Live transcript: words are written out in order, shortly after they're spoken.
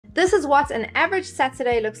This is what an average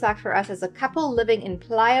Saturday looks like for us as a couple living in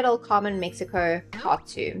Playa del Carmen, Mexico, part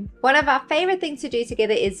 2. One of our favorite things to do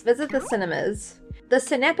together is visit the cinemas. The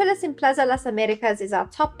Cinepolis in Plaza Las Americas is our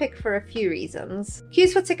top pick for a few reasons.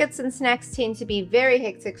 Queues for tickets and snacks tend to be very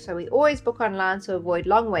hectic, so we always book online to avoid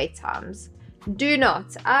long wait times. Do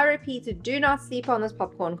not, I repeat, do not sleep on this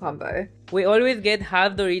popcorn combo. We always get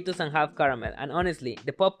half Doritos and half caramel, and honestly,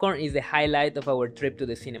 the popcorn is the highlight of our trip to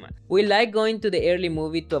the cinema. We like going to the early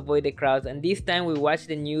movie to avoid the crowds, and this time we watched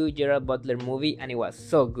the new Gerald Butler movie and it was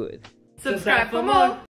so good. Subscribe for more!